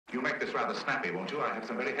You'll make this rather snappy, won't you? I have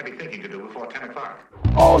some very heavy thinking to do before 10 o'clock.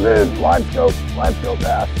 Oh, dude, live scope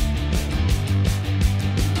bass.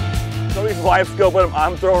 So he's live scoping them.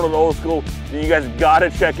 I'm throwing it old school. You guys gotta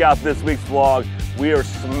check out this week's vlog. We are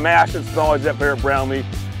smashing smallies up here at Brownlee.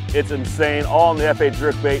 It's insane, all in the FA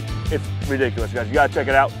Jerkbait. It's ridiculous, guys. You gotta check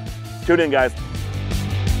it out. Tune in, guys.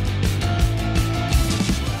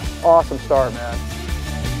 Awesome start, man.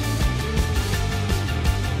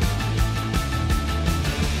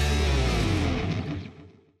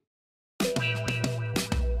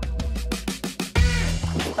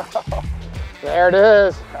 There it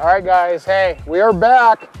is. All right, guys. Hey, we are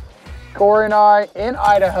back. Corey and I in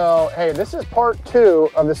Idaho. Hey, this is part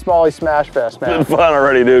 2 of the Smalley Smash Fest, man. It's been fun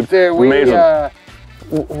already, dude. Dude, amazing.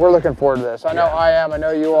 We're looking forward to this. I know I am. I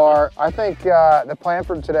know you are. I think the plan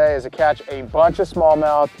for today is to catch a bunch of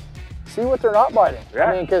smallmouth, see what they're not biting. Yeah.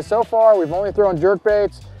 I mean, because so far we've only thrown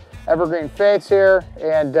jerkbaits, Evergreen Fates here,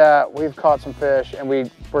 and we've caught some fish, and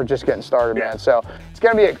we're just getting started, man. So it's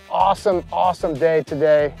gonna be an awesome, awesome day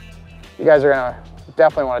today. You guys are gonna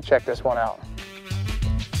definitely want to check this one out.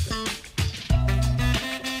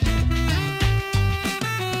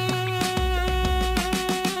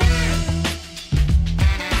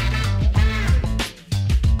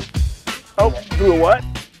 Oh, through a what?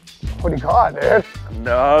 What do you got, dude?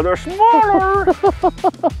 Another smaller.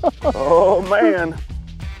 Oh, man.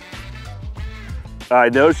 I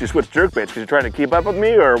noticed you switched jerkbaits because you're trying to keep up with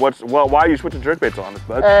me, or why are you switching jerkbaits on us,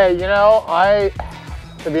 bud? Hey, you know,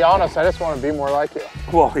 to be honest, I just want to be more like you.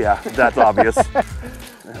 Well, yeah, that's obvious.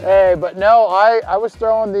 Hey, but no, I was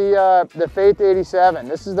throwing the Faith 87.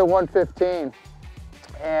 This is the 115,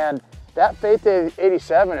 and that Faith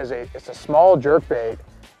 87 it's a small jerkbait,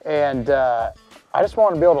 and I just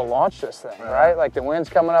want to be able to launch this thing, right? Like the wind's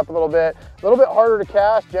coming up a little bit harder to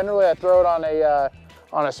cast. Generally, I throw it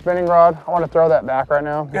on a spinning rod. I want to throw that back right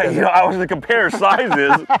now. Yeah, you know, I was going to compare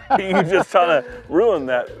sizes. You just trying to ruin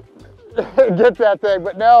that. Get that thing,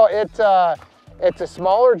 but no, it's a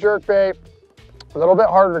smaller jerkbait, a little bit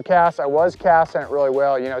harder to cast. I was casting it really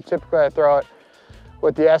well. You know, typically I throw it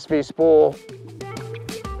with the SV spool.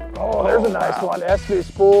 Oh, there's a nice one, SV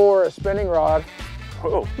spool or a spinning rod.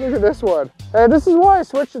 Oh. Look at this one. Hey, this is why I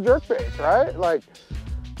switched to jerkbaits, right? Like,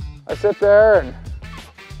 I sit there and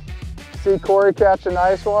see Corey catch a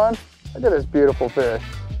nice one. Look at this beautiful fish.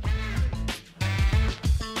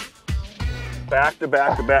 Back to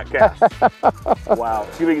back cast. Wow.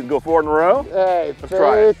 See if we can go 4 in a row? Hey, let's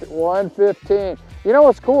try it. Faith 115. You know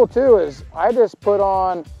what's cool too is I just put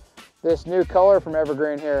on this new color from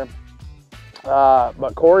Evergreen here.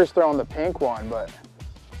 But Corey's throwing the pink one, but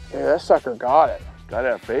dude, that sucker got it.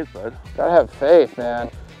 Gotta have faith, bud. Gotta have faith, man.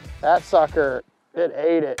 That sucker, it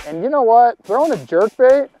ate it. And you know what? Throwing a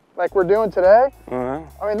jerkbait like we're doing today,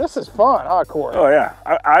 I mean, this is fun, huh, Corey? Oh, yeah.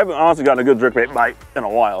 I haven't honestly gotten a good jerkbait bite in a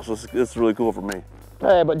while, so it's really cool for me.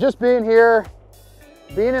 Hey, but just being here,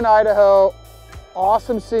 being in Idaho,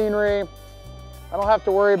 awesome scenery. I don't have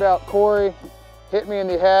to worry about Corey hitting me in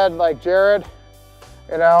the head like Jared.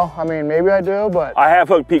 You know, I mean, maybe I do, but I have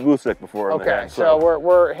hooked Pete Goose Stick before. Okay, in the head, so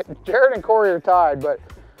we're Jared and Corey are tied, but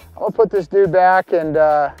I'm gonna put this dude back, and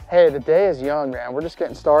hey, the day is young, man. We're just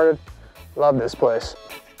getting started. Love this place.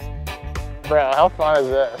 Bro, how fun is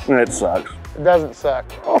this? It sucks. It doesn't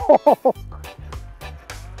suck.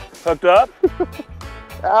 Hooked up?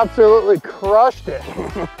 Absolutely crushed it.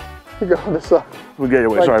 Go this up. We get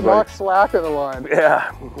away, like sorry, buddy. Not slacking the line.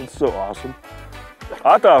 Yeah, it's so awesome.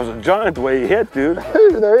 I thought it was a giant the way you hit, dude.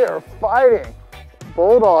 Dude, they are fighting.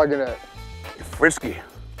 Bulldogging it. You're frisky.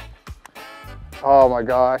 Oh my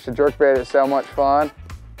gosh, the jerkbait is so much fun.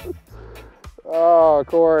 Oh,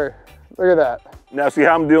 Corey, look at that. Now see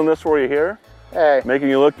how I'm doing this for you here? Hey. Making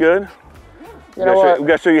you look good? You know what? We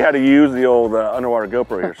gotta show you how to use the old underwater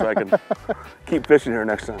GoPro here so I can keep fishing here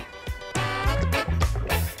next time.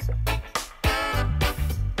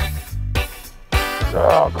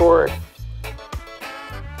 Oh, Corey.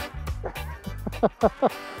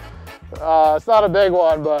 It's not a big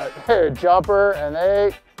one, but hey, jumper, and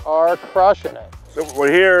they are crushing it. So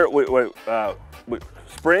we're here,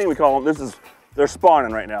 spring, we call them, they're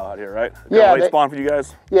spawning right now out here, right? Yeah. Late spawn for you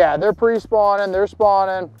guys? Yeah, they're pre-spawning, they're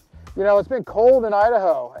spawning. You know, it's been cold in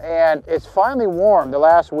Idaho, and it's finally warm the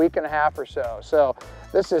last week and a half or so. So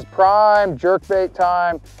this is prime jerkbait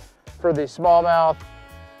time for the smallmouth.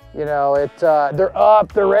 You know, they're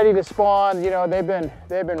up, they're ready to spawn. You know, they've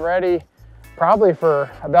been ready probably for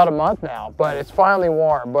about a month now, but it's finally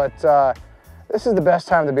warm. But this is the best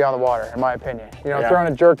time to be on the water, in my opinion. You know, throwing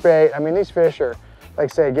a jerkbait. I mean, these fish are, like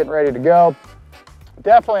I say, getting ready to go.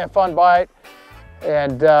 Definitely a fun bite.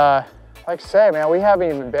 And like I say, man, we haven't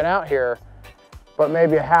even been out here but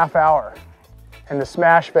maybe a half hour, and the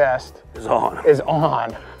Smash Fest is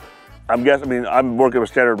on. I'm guessing, I mean, I'm working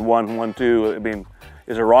with standard 1, 1, 2. I mean,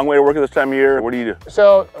 is there a wrong way to work it this time of year? What do you do?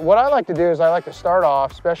 So what I like to do is I like to start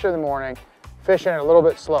off, especially in the morning, fishing it a little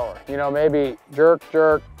bit slower. You know, maybe jerk,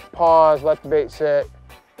 jerk, pause, let the bait sit,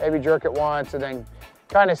 maybe jerk it once, and then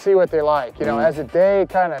kind of see what they like. You know, as the day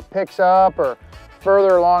kind of picks up or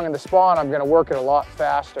further along in the spawn, I'm gonna work it a lot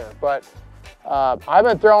faster. But I've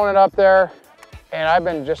been throwing it up there, and I've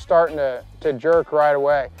been just starting to jerk right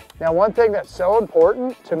away. Now, one thing that's so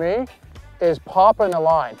important to me is popping the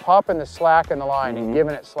line, popping the slack in the line and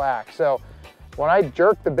giving it slack. So when I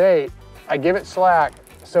jerk the bait, I give it slack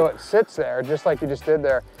so it sits there just like you just did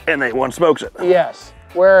there. And then one smokes it. Yes,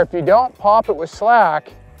 where if you don't pop it with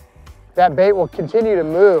slack, that bait will continue to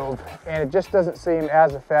move and it just doesn't seem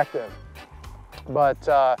as effective. But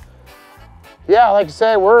yeah, like I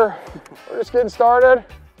say, we're just getting started.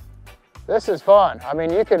 This is fun. I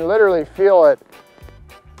mean, you can literally feel it.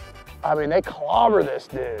 I mean, they clobber this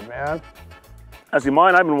dude, man. I see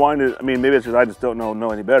mine, I've been winding, I mean, maybe it's because I just don't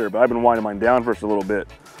know any better, but I've been winding mine down first a little bit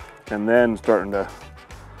and then starting to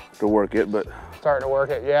work it, but. Starting to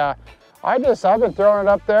work it, yeah. I've been throwing it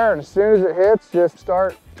up there, and as soon as it hits, just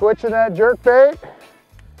start twitching that jerk bait.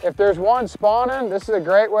 If there's one spawning, this is a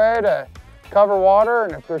great way to cover water,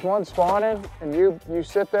 and if there's one spawning and you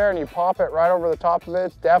sit there and you pop it right over the top of it,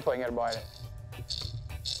 it's definitely gonna bite it.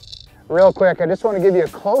 Real quick, I just want to give you a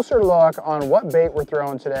closer look on what bait we're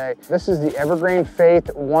throwing today. This is the Evergreen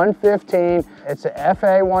Faith 115. It's a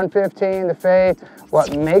FA 115, the Faith.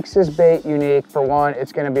 What makes this bait unique, for one,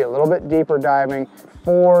 it's going to be a little bit deeper diving,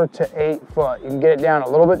 4 to 8 foot. You can get it down a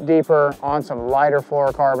little bit deeper on some lighter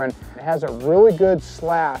fluorocarbon. It has a really good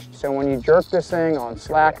slash, so when you jerk this thing on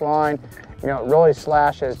slack line, you know, it really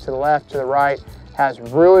slashes to the left, to the right, has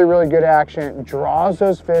really, really good action, draws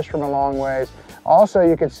those fish from a long ways. Also,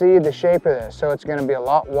 you can see the shape of this. So it's gonna be a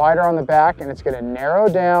lot wider on the back and it's gonna narrow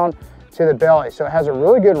down to the belly. So it has a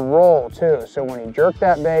really good roll too. So when you jerk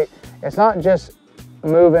that bait, it's not just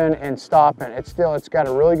moving and stopping. It's got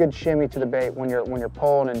a really good shimmy to the bait when you're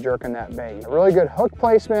pulling and jerking that bait. A really good hook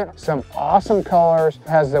placement, some awesome colors,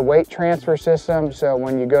 has the weight transfer system. So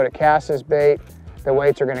when you go to cast this bait, the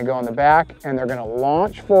weights are gonna go on the back and they're gonna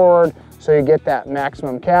launch forward so you get that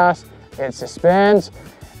maximum cast. It suspends.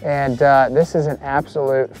 And this is an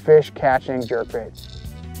absolute fish catching jerkbait.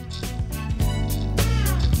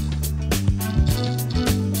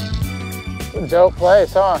 Dope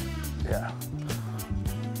place, huh? Yeah.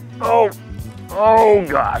 Oh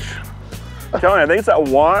gosh. I'm telling you, I think it's that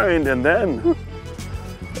wind and then.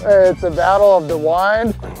 It's a battle of the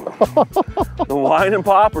wind. The wind and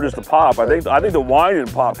pop or just the pop? I think the wind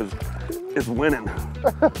and pop is winning.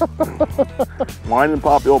 Wind and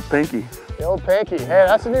pop, the old pinky. The old pinky. Hey,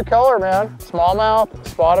 that's a new color, man. Smallmouth,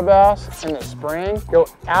 spotted bass in the spring go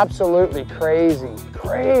absolutely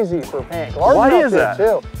crazy for pink. Why is that?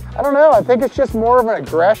 Too. I don't know. I think it's just more of an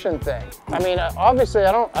aggression thing. I mean, obviously,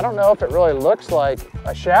 I don't know if it really looks like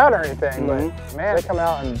a shad or anything, but man, they come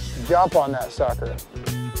out and jump on that sucker.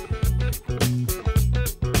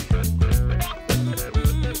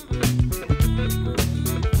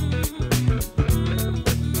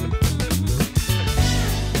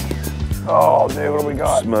 Oh, dude, what do we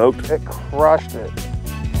got? Smoked. It crushed it.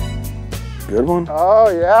 Good one? Oh,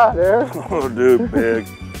 yeah, dude. Oh, dude, big.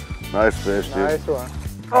 Nice fish, dude. Nice one.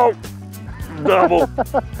 Oh, double.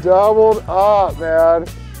 Doubled up, man.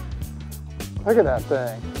 Look at that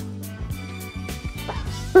thing.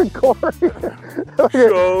 Corey,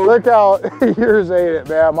 look how yours ate it,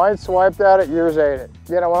 man. Mine swiped at it, yours ate it.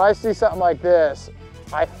 You know, when I see something like this,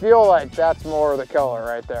 I feel like that's more of the color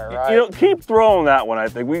right there, right? You know, keep throwing that one, I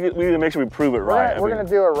think. We need to make sure we prove it right. We're going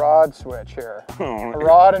to do a rod switch here. A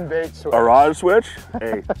rod and bait switch. A rod switch?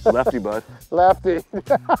 Hey, lefty, bud. Lefty.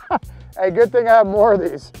 Hey, good thing I have more of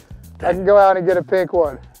these. Dang. I can go out and get a pink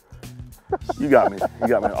one. You got me. You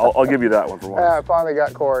got me. I'll give you that one for once. Yeah, I finally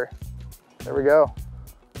got Corey. There we go.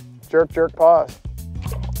 Jerk, jerk, pause.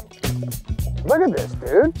 Look at this,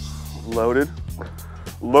 dude. Loaded.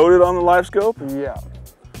 Loaded on the live scope? Yeah.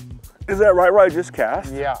 Is that right where I just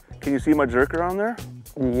cast? Yeah. Can you see my jerker on there?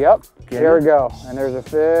 Yep. There we go. And there's a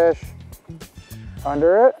fish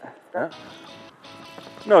under it. Yeah.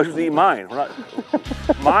 No, it's just eat mine. We're not.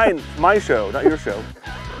 My show, not your show.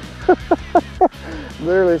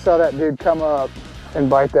 Literally saw that dude come up and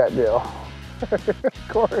bite that deal.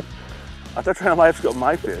 Corey. I thought trying to live scope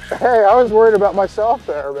my fish. Hey, I was worried about myself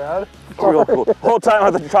there, man. Real cool. The whole time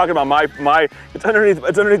I thought you were talking about my. It's underneath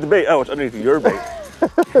the bait. Oh, it's underneath your bait.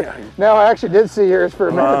 Yeah. No, I actually did see yours for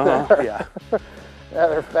a minute there. Yeah. Yeah,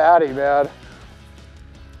 they're fatty, man.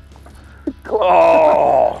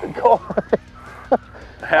 Oh!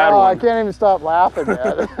 Had Oh, one. I can't even stop laughing,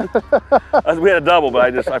 man. We had a double,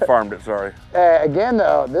 but I farmed it, sorry. Again,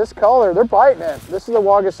 though, this color, they're biting it. This is a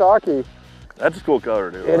Wagasaki. That's a cool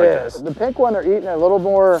color, dude. It is. The pink one, they're eating a little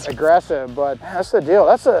more aggressive, but that's the deal.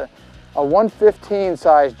 That's a 115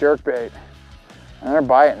 size jerkbait. And they're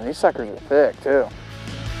biting. These suckers are thick, too.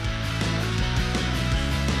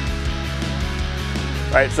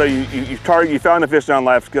 All right, so you found the fish down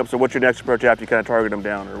live scope, so what's your next approach after you kind of target them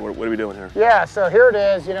down, or what are we doing here? Yeah, so here it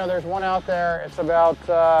is. You know, there's one out there. It's about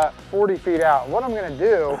 40 feet out. What I'm gonna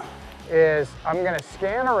do is I'm gonna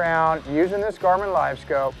scan around using this Garmin Live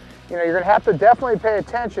Scope. You know, you're gonna have to definitely pay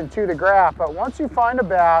attention to the graph, but once you find a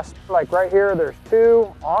bass, like right here, there's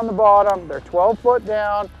 2 on the bottom, they're 12 foot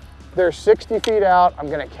down, they're 60 feet out. I'm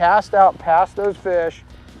gonna cast out past those fish.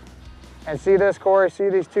 And see this, Corey? See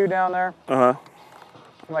these 2 down there? Uh-huh.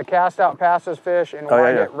 I'm gonna cast out past this fish and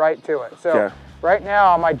wind it right to it. So right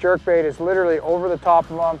now my jerkbait is literally over the top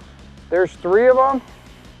of them. There's 3 of them.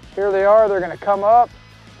 Here they are. They're gonna come up.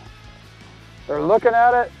 They're looking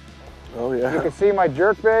at it. Oh yeah. You can see my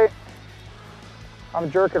jerkbait. I'm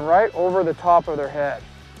jerking right over the top of their head.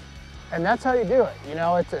 And that's how you do it. You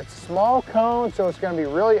know, it's a small cone, so it's gonna be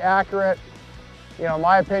really accurate. You know, in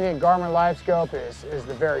my opinion, Garmin Live Scope is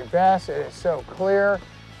the very best. It is so clear.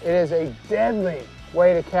 It is a deadly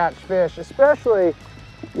way to catch fish, especially,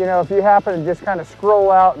 you know, if you happen to just kind of scroll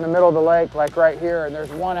out in the middle of the lake, like right here, and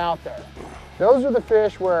there's one out there. Those are the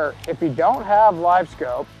fish where if you don't have Live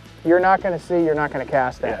Scope, you're not going to see, you're not going to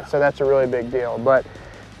cast at. So that's a really big deal. But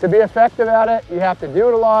to be effective at it, you have to do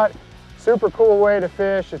it a lot. Super cool way to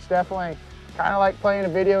fish. It's definitely kind of like playing a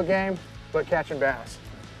video game, but catching bass.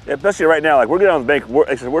 Yeah, especially right now, like we're getting on the bank,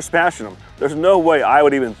 we're smashing them. There's no way I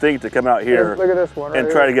would even think to come out here Look at this one right and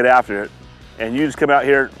try to get after it. And you just come out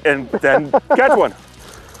here and then catch one.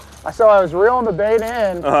 I was reeling the bait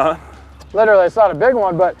in. Literally, it's not a big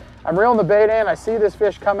one, but I'm reeling the bait in. I see this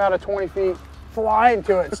fish come out of 20 feet, fly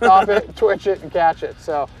into it, stop it, twitch it, and catch it.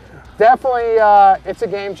 So definitely, it's a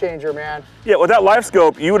game changer, man. Yeah, with that Live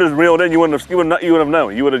Scope, you would have reeled in. You wouldn't have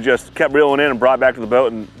known. You would have just kept reeling in and brought back to the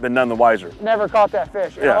boat and been none the wiser. Never caught that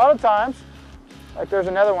fish. And a lot of times, like there's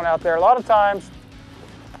another one out there. A lot of times,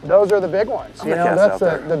 those are the big ones. You know, that's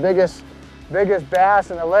the biggest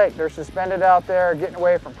bass in the lake. They're suspended out there, getting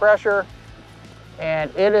away from pressure.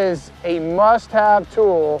 And it is a must-have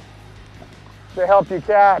tool to help you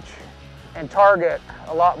catch and target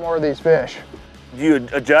a lot more of these fish. Do you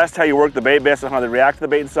adjust how you work the bait based on how they react to the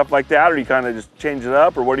bait and stuff like that, or do you kind of just change it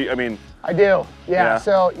up, or what do you, I mean? I do, yeah.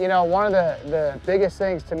 So, you know, one of the biggest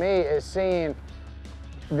things to me is seeing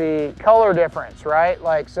the color difference, right?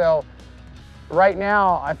 Like, so right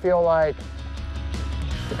now I feel like,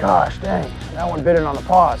 gosh dang, that one bit it on the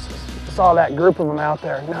paws. I saw that group of them out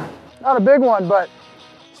there. No, not a big one, but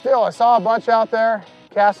still I saw a bunch out there,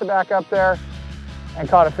 cast it back up there, and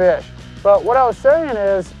caught a fish. But what I was saying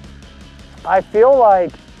is, I feel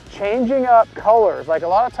like changing up colors, like a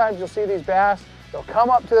lot of times you'll see these bass, they'll come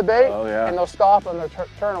up to the bait and they'll stop and they'll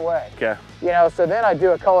turn away. Okay. You know, so then I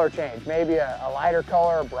do a color change, maybe a lighter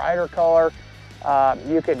color, a brighter color.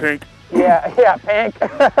 You could, pink. Yeah, pink.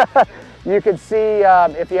 You can see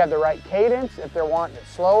if you have the right cadence, if they're wanting it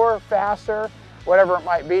slower, faster, whatever it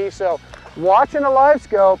might be. So watching a Live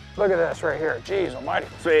Scope, look at this right here. Jeez almighty.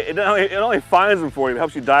 So it only finds them for you. It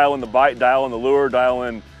helps you dial in the bite, dial in the lure, dial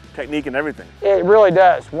in technique and everything. It really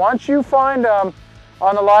does. Once you find them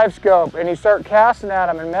on the Live Scope and you start casting at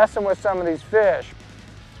them and messing with some of these fish,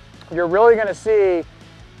 you're really going to see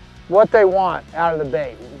what they want out of the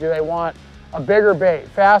bait. Do they want a bigger bait,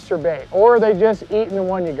 faster bait, or are they just eating the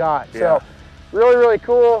one you got? So really, really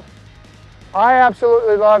cool. I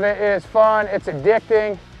absolutely love it. It is fun, it's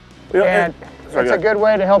addicting, and it's a good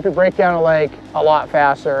way to help you break down a lake a lot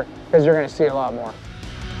faster because you're going to see a lot more.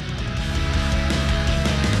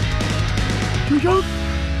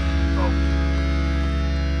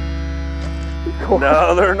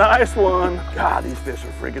 Another nice one. God, these fish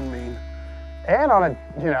are freaking mean. And on a,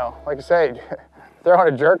 you know, like I say, they're on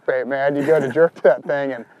a jerkbait, man. You go to jerk that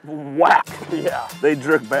thing and whack. Yeah. They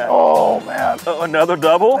jerk back. Oh, man. Oh, another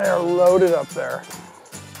double? They're loaded up there.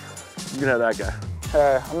 You can have that guy.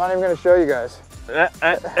 I'm not even going to show you guys.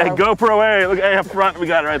 Hey, GoPro A, look, hey, up front, we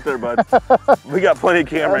got it right there, bud. We got plenty of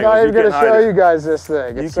camera angles. I'm not even going to show you guys this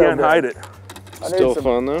thing. You can't hide it. Still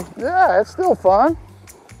fun, though? Yeah, it's still fun.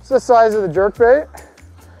 It's the size of the jerkbait.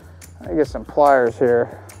 Let me get some pliers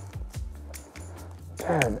here.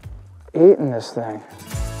 Dude, eating this thing.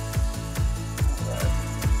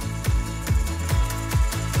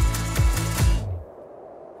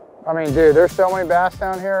 I mean, dude, there's so many bass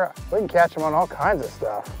down here. We can catch them on all kinds of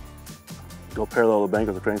stuff. Go parallel the bank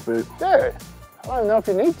with the crankbait. Dude, I don't even know if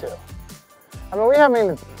you need to. I mean, we haven't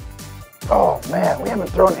even, oh man, we haven't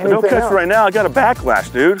thrown anything Don't catch out. right now, I got a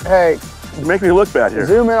backlash, dude. Hey. You make me look bad here.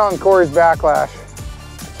 Zoom in on Corey's backlash.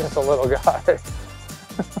 Just a little guy.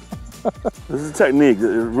 This is a technique.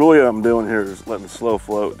 Really what I'm doing here is letting it slow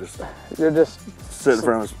float. You're just sit in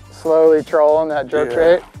front of us. Slowly trolling that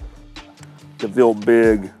jerkbait. Get the old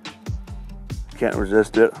big, can't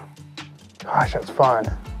resist it. Gosh, that's fun.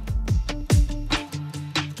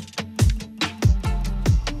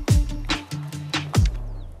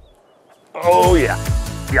 Oh yeah,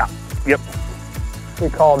 yeah, yep. We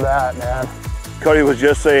called that, man. Cody was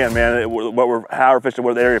just saying, man, how we're fishing,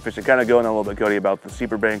 what the area fishing, kind of going on a little bit, Cody, about the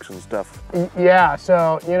steeper banks and stuff. Yeah,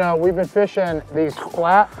 so, you know, we've been fishing these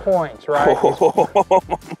flat points, right?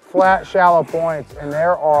 Flat, shallow points, and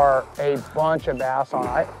there are a bunch of bass on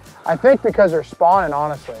it. I think because they're spawning,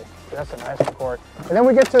 honestly. That's a nice report. And then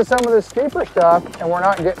we get to some of the steeper stuff, and we're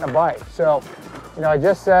not getting a bite. So, you know, I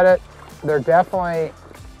just said it, they're definitely,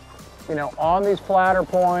 you know, on these flatter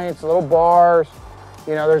points, little bars.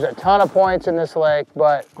 You know, there's a ton of points in this lake,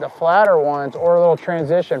 but the flatter ones, or a little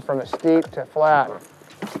transition from a steep to flat,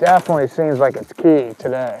 definitely seems like it's key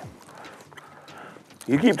today.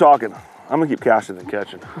 You keep talking. I'm gonna keep casting and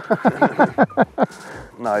catching.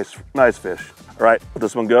 Nice fish. All right, let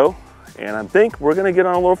this one go. And I think we're gonna get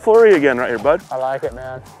on a little flurry again right here, bud. I like it,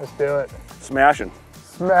 man. Let's do it. Smashing.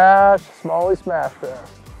 Smash, Smalley smash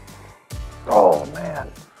fest. Oh,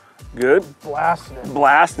 man. Good. Blasting.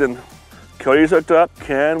 Blasting. Cody's hooked up.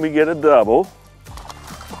 Can we get a double?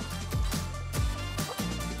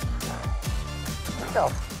 Look how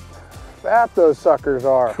fat those suckers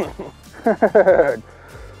are.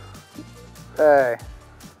 Hey,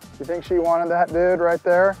 you think she wanted that dude right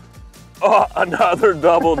there? Oh, another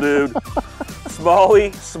double, dude.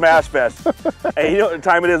 Smalley Smash Fest. Hey, you know what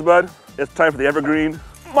time it is, bud? It's time for the Evergreen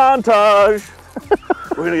montage.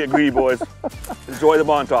 We're gonna get greedy, boys. Enjoy the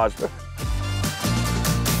montage.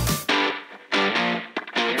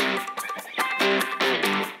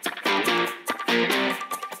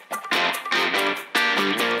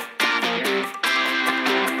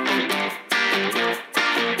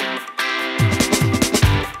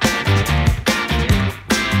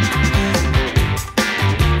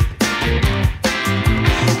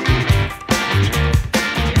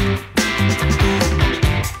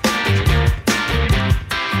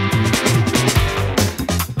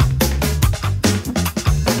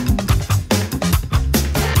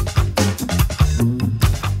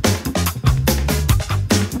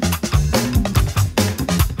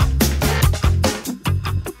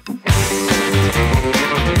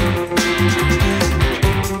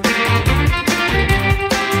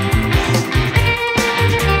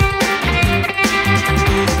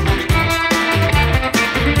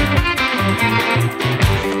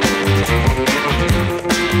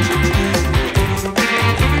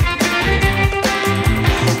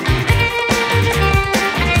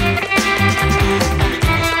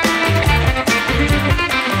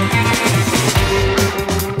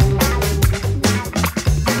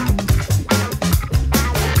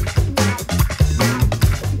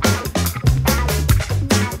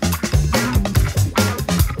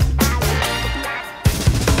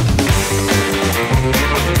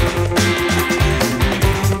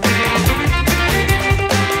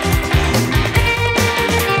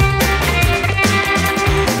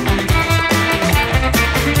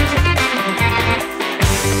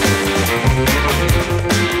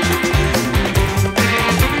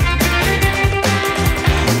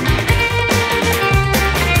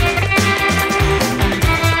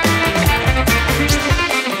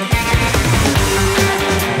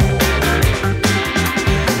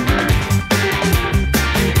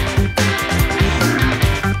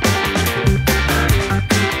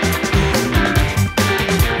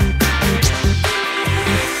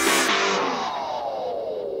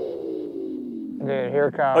 Dude, here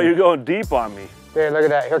comes. Oh, you're going deep on me. Dude, look at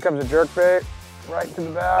that. Here comes a jerkbait right to the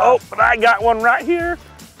bow. Oh, but I got one right here.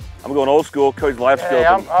 I'm going old school. Cody's life Hey,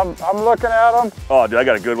 scoping. I'm looking at him. Oh, dude, I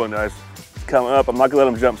got a good one, guys. It's coming up. I'm not gonna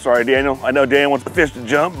let him jump. Sorry, Daniel. I know Dan wants the fish to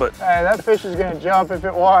jump, but Hey, that fish is gonna jump if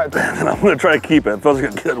it wants. and I'm gonna try to keep it. It feels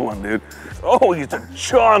like a good one, dude. Oh, he's a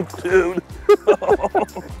chunk, dude.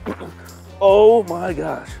 Oh my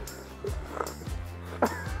gosh.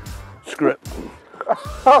 Screw it.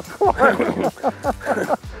 Oh, come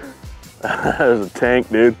on. There's a tank,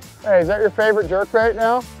 dude. Hey, is that your favorite jerkbait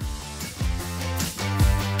now?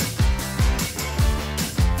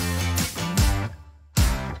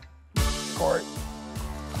 Corey.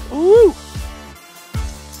 Ooh.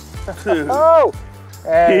 Dude. Oh!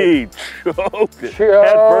 Hey. Peach. Choked it. Choked.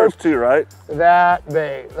 Head first too, right? That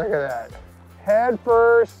bait. Look at that. Head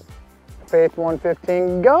first. Faith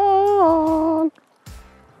 115 gone.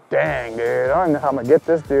 Dang, dude. I don't know how I'm gonna get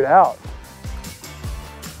this dude out.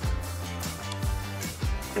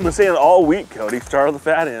 I've been saying it all week, Cody. Start on the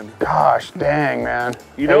fat end. Gosh, dang, man.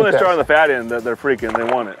 You know when they start on the fat end, that they're freaking, they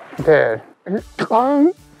want it. Dude.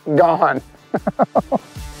 Gone. Gone.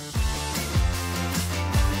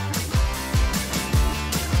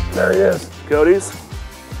 There he is. Cody's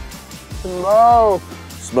Smoke.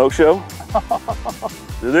 Smoke Show.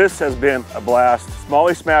 This has been a blast.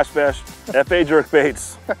 Smalley Smash Fest, FA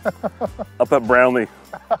Jerkbaits up at Brownlee.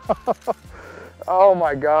 Oh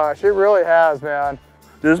my gosh, it really has, man.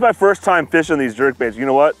 This is my first time fishing these jerkbaits. You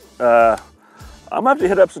know what? I'm gonna have to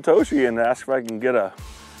hit up Satoshi and ask if I can get a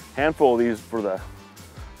handful of these for the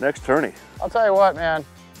next tourney. I'll tell you what, man.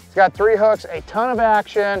 It's got 3 hooks, a ton of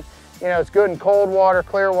action. You know, it's good in cold water,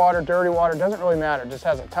 clear water, dirty water. Doesn't really matter. It just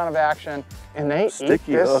has a ton of action. And they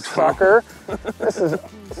Sticky eat this hooks. sucker. This is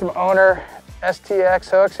some owner STX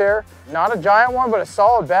hooks here. Not a giant one, but a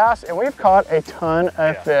solid bass. And we've caught a ton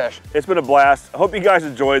of fish. It's been a blast. I hope you guys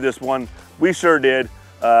enjoyed this one. We sure did.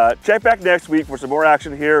 Check back next week for some more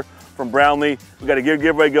action here from Brownlee. We got a good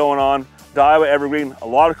giveaway going on. Daiwa Evergreen, a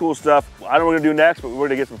lot of cool stuff. I don't know what we're gonna do next, but we're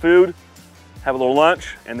gonna get some food, have a little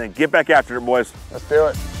lunch, and then get back after it, boys. Let's do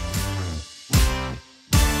it.